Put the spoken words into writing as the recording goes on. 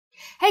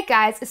Hey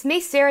guys, it's me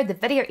Sarah, the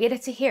video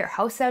editor here at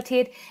Wholesale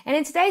Ted, and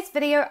in today's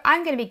video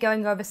I'm going to be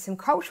going over some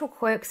cultural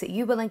quirks that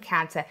you will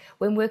encounter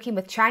when working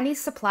with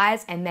Chinese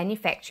suppliers and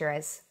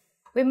manufacturers.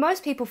 When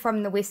most people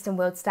from the Western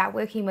world start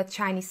working with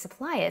Chinese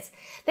suppliers,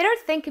 they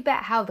don't think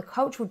about how the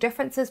cultural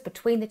differences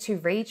between the two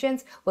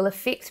regions will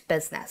affect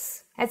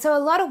business. And so a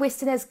lot of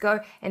Westerners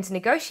go into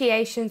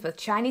negotiations with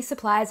Chinese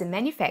suppliers and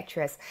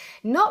manufacturers,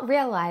 not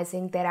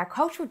realizing that our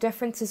cultural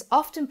differences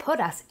often put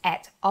us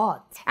at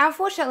odds. And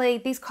unfortunately,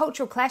 these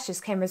cultural clashes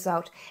can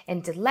result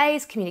in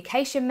delays,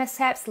 communication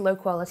mishaps, low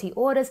quality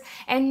orders,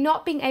 and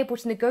not being able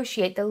to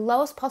negotiate the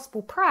lowest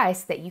possible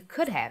price that you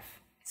could have.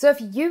 So if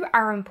you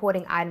are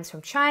importing items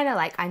from China,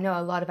 like I know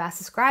a lot of our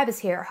subscribers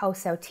here at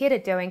Wholesale Ted are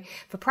doing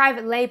for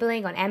private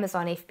labeling on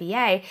Amazon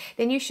FBA,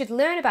 then you should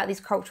learn about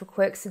these cultural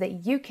quirks so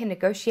that you can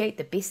negotiate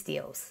the best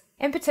deals.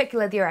 In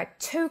particular, there are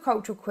two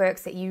cultural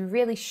quirks that you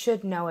really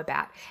should know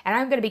about, and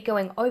I'm going to be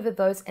going over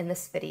those in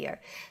this video.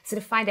 So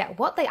to find out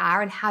what they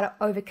are and how to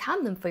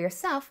overcome them for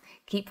yourself,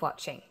 keep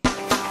watching.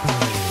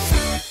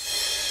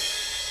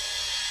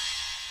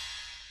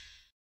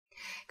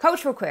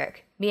 Cultural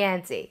quirk,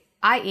 Mianzi,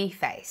 i.e.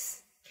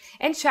 face.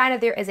 In China,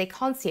 there is a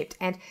concept,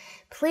 and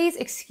please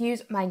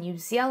excuse my New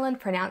Zealand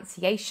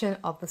pronunciation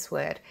of this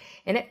word,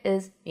 and it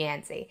is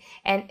Mianzi,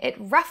 and it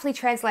roughly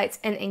translates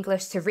in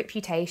English to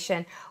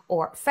reputation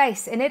or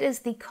face, and it is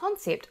the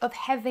concept of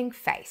having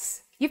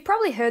face. You've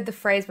probably heard the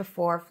phrase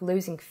before of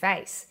losing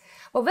face.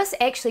 Well, this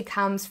actually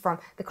comes from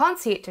the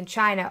concept in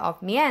China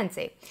of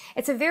Mianzi.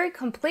 It's a very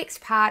complex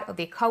part of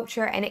their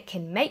culture, and it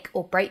can make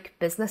or break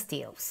business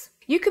deals.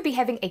 You could be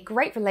having a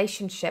great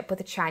relationship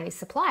with a Chinese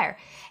supplier,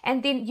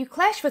 and then you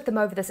clash with them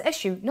over this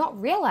issue, not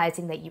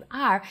realizing that you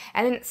are,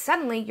 and then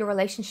suddenly your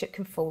relationship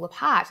can fall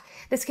apart.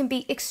 This can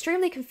be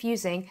extremely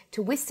confusing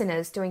to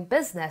Westerners doing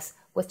business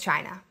with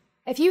China.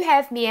 If you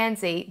have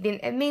Mianzi, then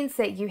it means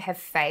that you have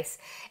face.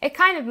 It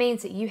kind of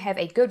means that you have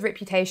a good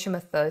reputation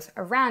with those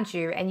around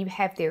you, and you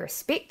have their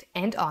respect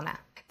and honor.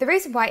 The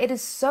reason why it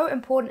is so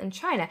important in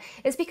China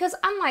is because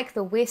unlike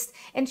the West,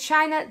 in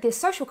China, their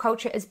social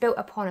culture is built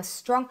upon a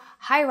strong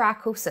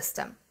hierarchical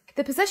system.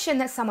 The position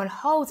that someone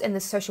holds in the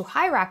social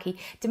hierarchy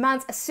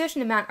demands a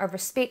certain amount of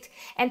respect,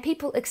 and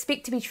people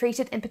expect to be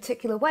treated in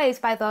particular ways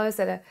by those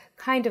that are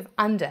kind of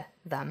under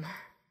them.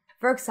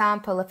 For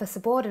example, if a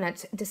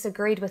subordinate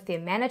disagreed with their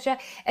manager,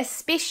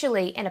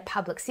 especially in a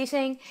public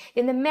setting,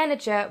 then the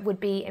manager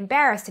would be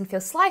embarrassed and feel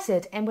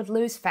slighted and would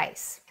lose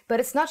face. But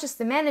it's not just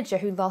the manager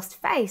who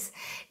lost face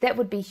that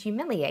would be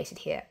humiliated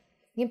here.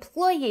 The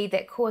employee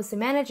that caused the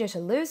manager to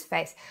lose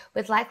face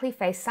would likely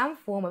face some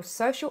form of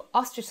social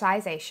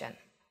ostracization.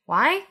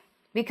 Why?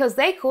 Because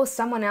they caused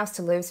someone else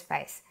to lose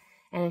face.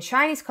 And in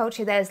Chinese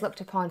culture, that is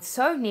looked upon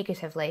so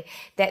negatively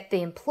that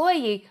the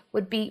employee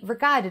would be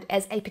regarded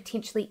as a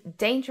potentially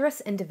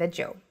dangerous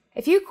individual.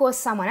 If you cause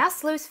someone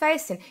else to lose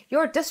face, then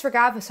your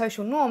disregard for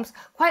social norms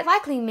quite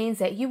likely means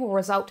that you will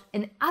result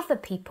in other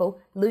people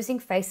losing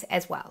face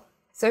as well.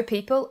 So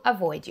people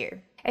avoid you.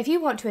 If you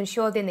want to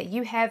ensure then that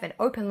you have an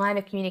open line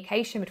of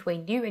communication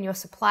between you and your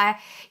supplier,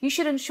 you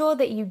should ensure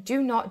that you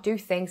do not do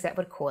things that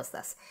would cause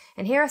this.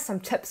 And here are some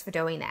tips for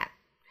doing that.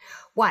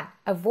 1.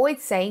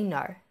 Avoid saying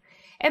no.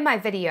 In my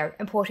video,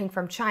 Importing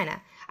from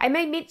China, I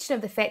made mention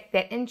of the fact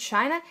that in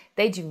China,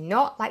 they do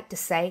not like to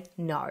say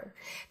no.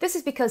 This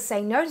is because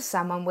saying no to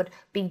someone would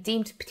be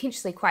deemed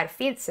potentially quite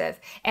offensive,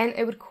 and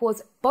it would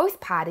cause both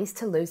parties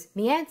to lose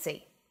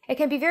Mianzi. It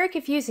can be very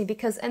confusing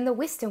because in the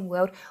Western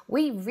world,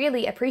 we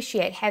really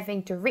appreciate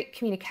having direct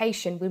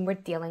communication when we're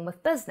dealing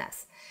with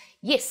business.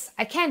 Yes,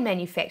 I can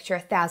manufacture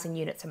 1,000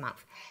 units a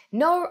month.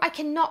 No, I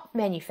cannot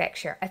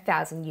manufacture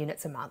 1,000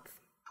 units a month.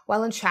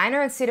 While in China,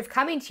 instead of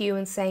coming to you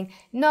and saying,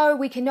 no,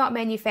 we cannot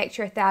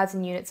manufacture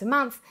 1,000 units a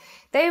month,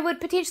 they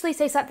would potentially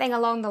say something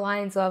along the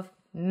lines of,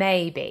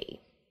 maybe.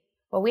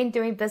 Well, when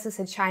doing business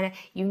in China,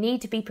 you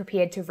need to be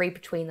prepared to read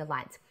between the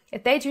lines.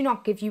 If they do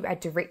not give you a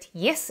direct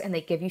yes and they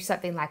give you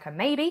something like a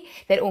maybe,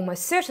 that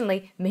almost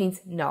certainly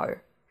means no.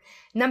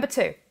 Number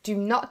 2, do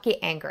not get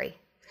angry.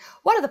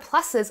 One of the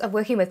pluses of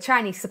working with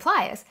Chinese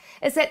suppliers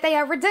is that they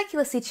are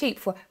ridiculously cheap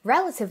for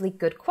relatively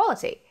good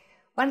quality.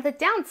 One of the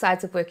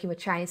downsides of working with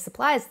Chinese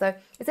suppliers, though,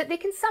 is that there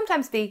can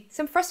sometimes be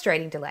some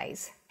frustrating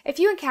delays. If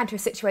you encounter a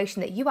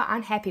situation that you are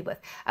unhappy with,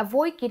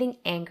 avoid getting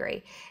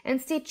angry.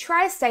 Instead,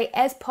 try to stay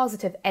as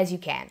positive as you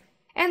can.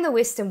 In the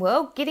Western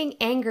world, getting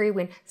angry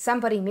when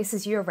somebody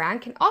messes you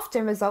around can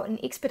often result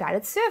in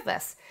expedited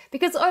service,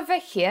 because over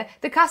here,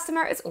 the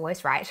customer is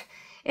always right.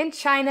 In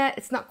China,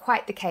 it's not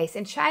quite the case.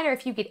 In China,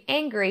 if you get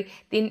angry,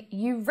 then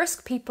you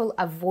risk people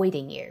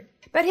avoiding you.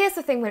 But here's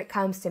the thing when it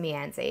comes to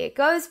Mianzi, it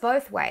goes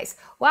both ways.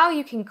 While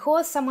you can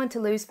cause someone to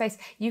lose face,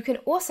 you can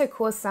also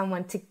cause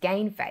someone to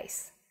gain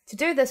face. To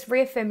do this,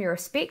 reaffirm your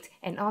respect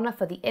and honor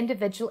for the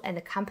individual and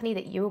the company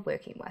that you are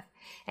working with.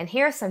 And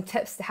here are some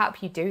tips to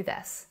help you do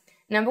this.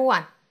 Number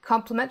 1,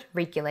 compliment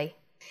regularly.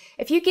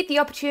 If you get the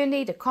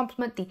opportunity to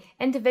compliment the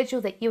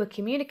individual that you are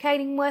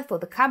communicating with or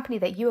the company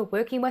that you are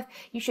working with,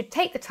 you should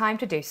take the time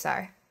to do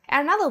so.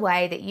 And another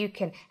way that you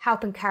can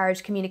help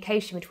encourage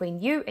communication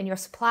between you and your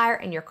supplier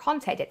and your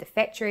contact at the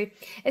factory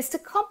is to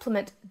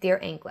compliment their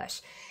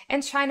English.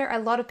 In China, a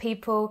lot of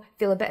people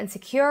feel a bit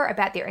insecure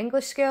about their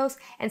English skills,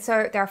 and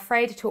so they're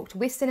afraid to talk to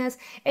Westerners.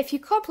 If you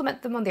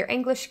compliment them on their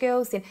English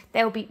skills, then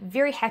they'll be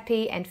very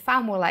happy and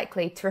far more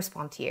likely to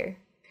respond to you.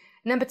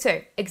 Number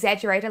 2,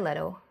 exaggerate a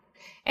little.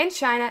 In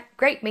China,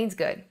 great means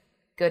good,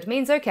 good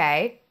means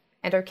okay,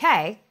 and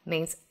okay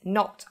means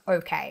not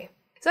okay.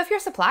 So if your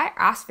supplier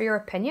asks for your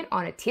opinion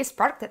on a test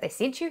product that they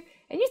sent you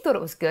and you thought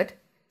it was good,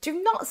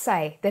 do not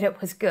say that it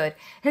was good.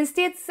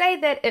 Instead, say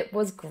that it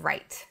was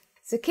great.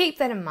 So keep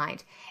that in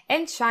mind.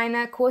 In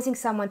China, causing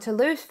someone to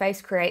lose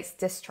face creates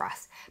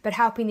distrust, but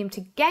helping them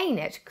to gain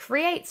it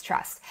creates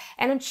trust.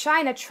 And in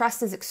China,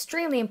 trust is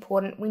extremely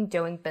important when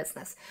doing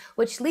business,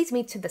 which leads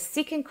me to the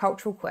second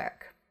cultural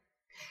quirk.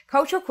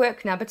 Cultural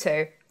quirk number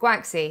 2,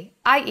 Guanxi,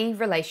 i.e.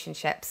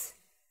 relationships.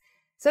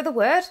 So the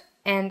word,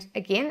 and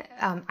again,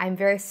 I'm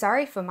very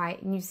sorry for my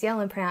New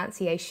Zealand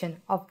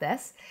pronunciation of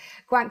this,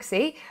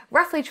 Guanxi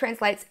roughly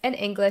translates in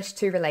English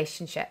to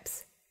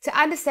relationships. To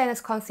understand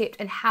this concept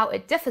and how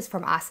it differs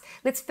from us,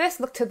 let's first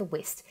look to the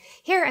West.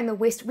 Here in the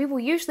West, we will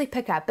usually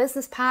pick our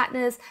business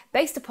partners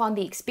based upon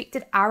the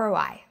expected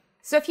ROI.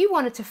 So if you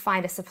wanted to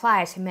find a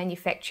supplier to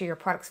manufacture your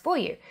products for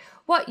you,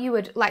 what you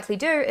would likely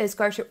do is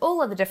go to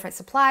all of the different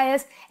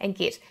suppliers and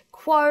get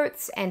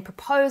quotes and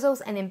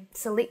proposals and then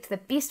select the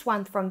best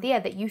one from there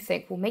that you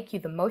think will make you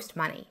the most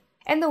money.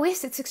 In the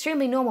West, it's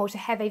extremely normal to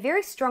have a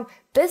very strong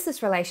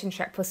business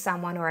relationship with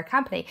someone or a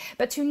company,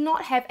 but to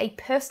not have a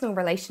personal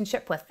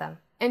relationship with them.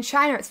 In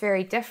China, it's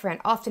very different.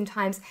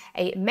 Oftentimes,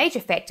 a major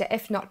factor,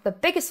 if not the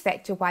biggest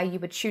factor why you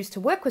would choose to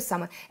work with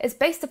someone, is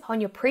based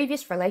upon your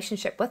previous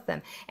relationship with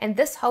them. And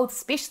this holds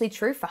especially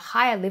true for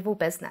higher level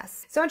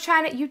business. So in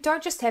China, you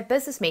don't just have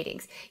business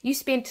meetings. You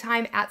spend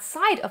time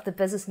outside of the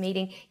business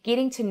meeting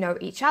getting to know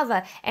each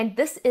other. And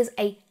this is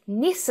a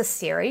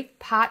necessary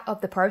part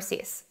of the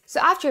process. So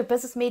after a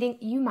business meeting,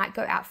 you might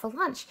go out for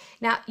lunch.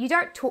 Now, you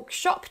don't talk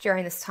shop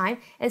during this time.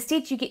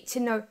 Instead, you get to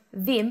know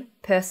them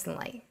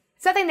personally.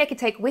 Something that can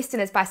take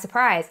Westerners by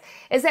surprise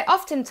is that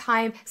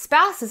oftentimes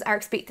spouses are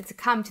expected to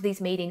come to these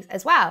meetings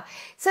as well.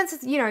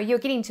 Since you're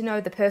getting to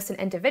know the person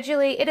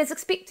individually, it is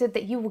expected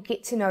that you will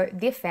get to know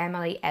their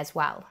family as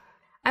well.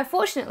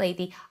 Unfortunately,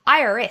 the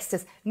IRS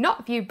does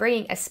not view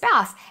bringing a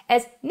spouse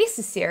as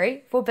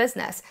necessary for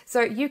business,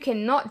 so you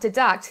cannot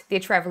deduct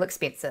their travel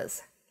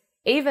expenses.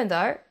 Even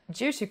though,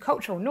 due to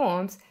cultural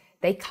norms,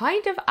 they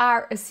kind of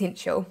are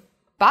essential.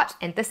 But,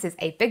 and this is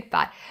a big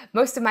but,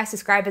 most of my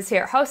subscribers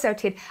here at Wholesale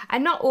Ted are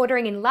not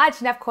ordering in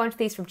large enough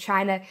quantities from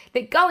China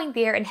that going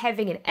there and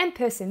having an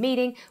in-person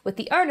meeting with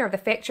the owner of the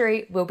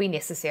factory will be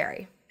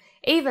necessary.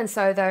 Even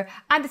so though,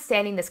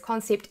 understanding this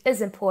concept is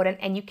important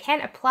and you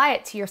can apply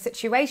it to your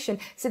situation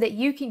so that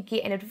you can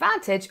get an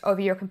advantage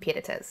over your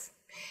competitors.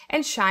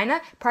 In China,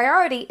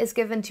 priority is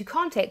given to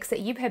contacts that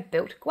you have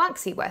built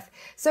Guanxi with.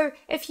 So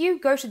if you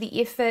go to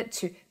the effort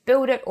to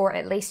build it or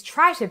at least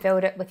try to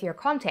build it with your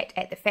contact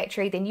at the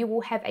factory, then you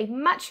will have a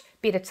much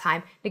better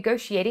time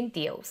negotiating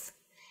deals.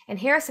 And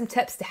here are some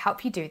tips to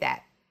help you do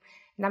that.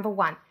 Number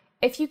 1,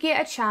 if you get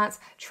a chance,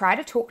 try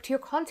to talk to your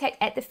contact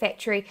at the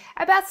factory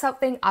about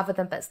something other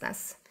than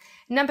business.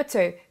 Number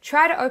 2,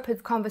 try to open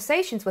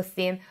conversations with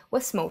them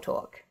with small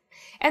talk.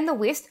 In the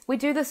West, we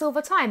do this all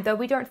the time, though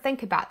we don't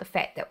think about the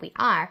fact that we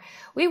are.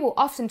 We will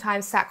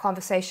oftentimes start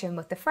conversation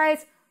with the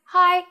phrase,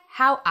 "Hi,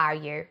 how are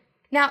you?"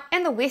 Now,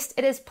 in the West,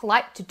 it is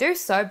polite to do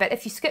so, but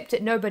if you skipped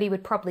it, nobody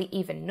would probably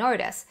even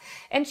notice.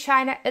 In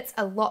China, it's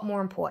a lot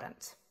more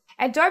important.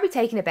 And don't be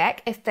taken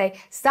aback if they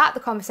start the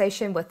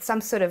conversation with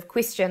some sort of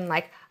question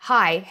like,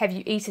 "Hi, have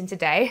you eaten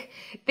today?"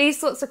 These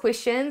sorts of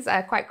questions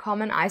are quite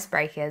common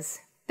icebreakers.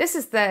 This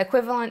is the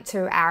equivalent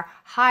to our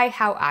 "Hi,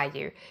 how are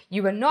you?"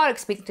 You are not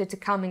expected to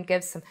come and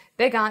give some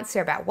big answer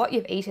about what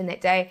you've eaten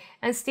that day.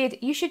 Instead,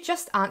 you should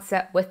just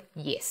answer with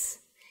yes.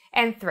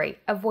 And 3,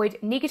 avoid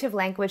negative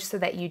language so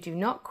that you do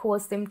not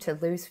cause them to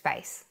lose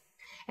face.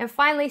 And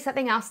finally,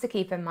 something else to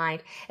keep in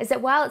mind is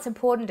that while it's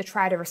important to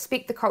try to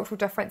respect the cultural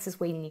differences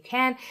when you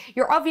can,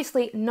 you're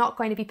obviously not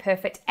going to be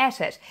perfect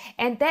at it.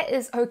 And that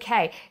is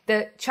okay.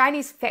 The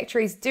Chinese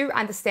factories do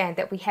understand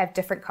that we have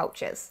different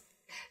cultures.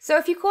 So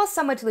if you cause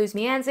someone to lose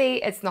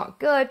Mianzi, it's not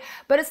good,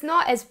 but it's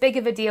not as big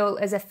of a deal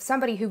as if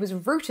somebody who was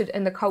rooted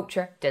in the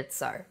culture did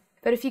so.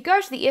 But if you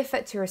go to the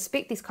effort to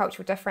respect these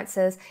cultural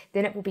differences,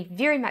 then it will be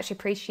very much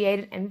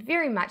appreciated and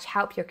very much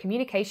help your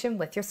communication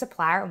with your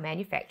supplier or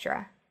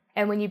manufacturer.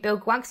 And when you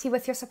build Guanxi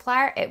with your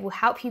supplier, it will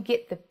help you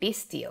get the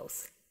best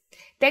deals.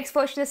 Thanks for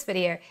watching this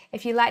video.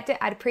 If you liked it,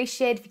 I'd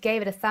appreciate it if you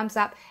gave it a thumbs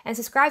up and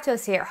subscribe to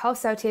us here at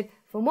Wholesale Ted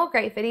for more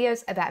great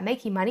videos about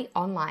making money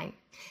online.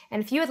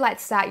 And if you would like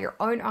to start your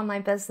own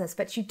online business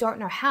but you don't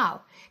know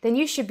how, then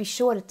you should be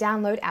sure to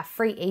download our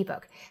free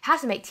ebook, How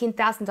to Make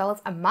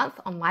 $10,000 a Month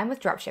Online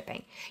with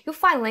Dropshipping. You'll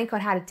find a link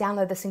on how to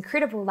download this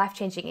incredible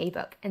life-changing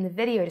ebook in the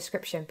video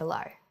description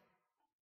below.